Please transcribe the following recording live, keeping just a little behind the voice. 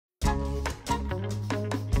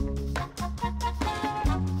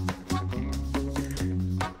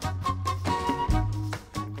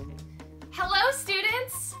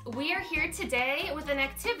here today with an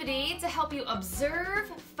activity to help you observe,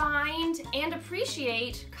 find, and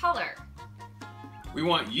appreciate color. We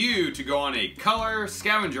want you to go on a color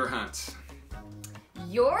scavenger hunt.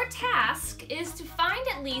 Your task is to find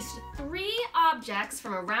at least 3 objects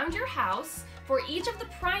from around your house for each of the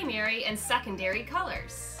primary and secondary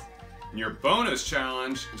colors. And your bonus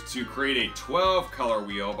challenge is to create a 12 color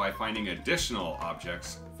wheel by finding additional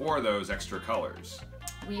objects for those extra colors.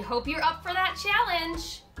 We hope you're up for that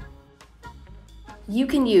challenge. You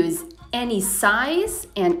can use any size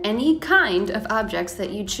and any kind of objects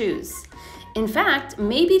that you choose. In fact,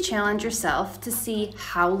 maybe challenge yourself to see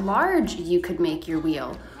how large you could make your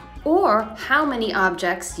wheel, or how many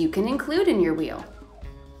objects you can include in your wheel.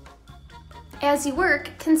 As you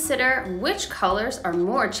work, consider which colors are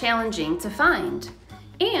more challenging to find,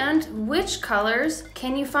 and which colors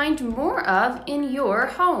can you find more of in your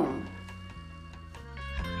home.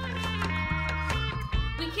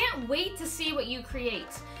 We can't wait to see what you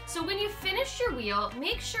create. So when you finish your wheel,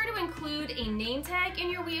 make sure to include a name tag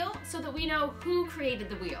in your wheel so that we know who created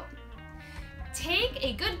the wheel. Take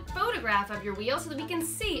a good photograph of your wheel so that we can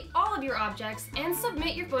see all of your objects and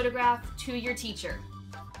submit your photograph to your teacher.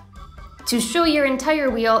 To show your entire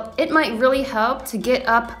wheel, it might really help to get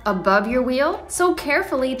up above your wheel, so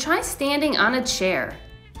carefully try standing on a chair.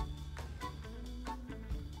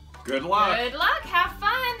 Good luck! Good luck, have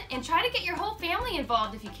fun, and try to get your whole family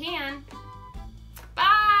involved if you can.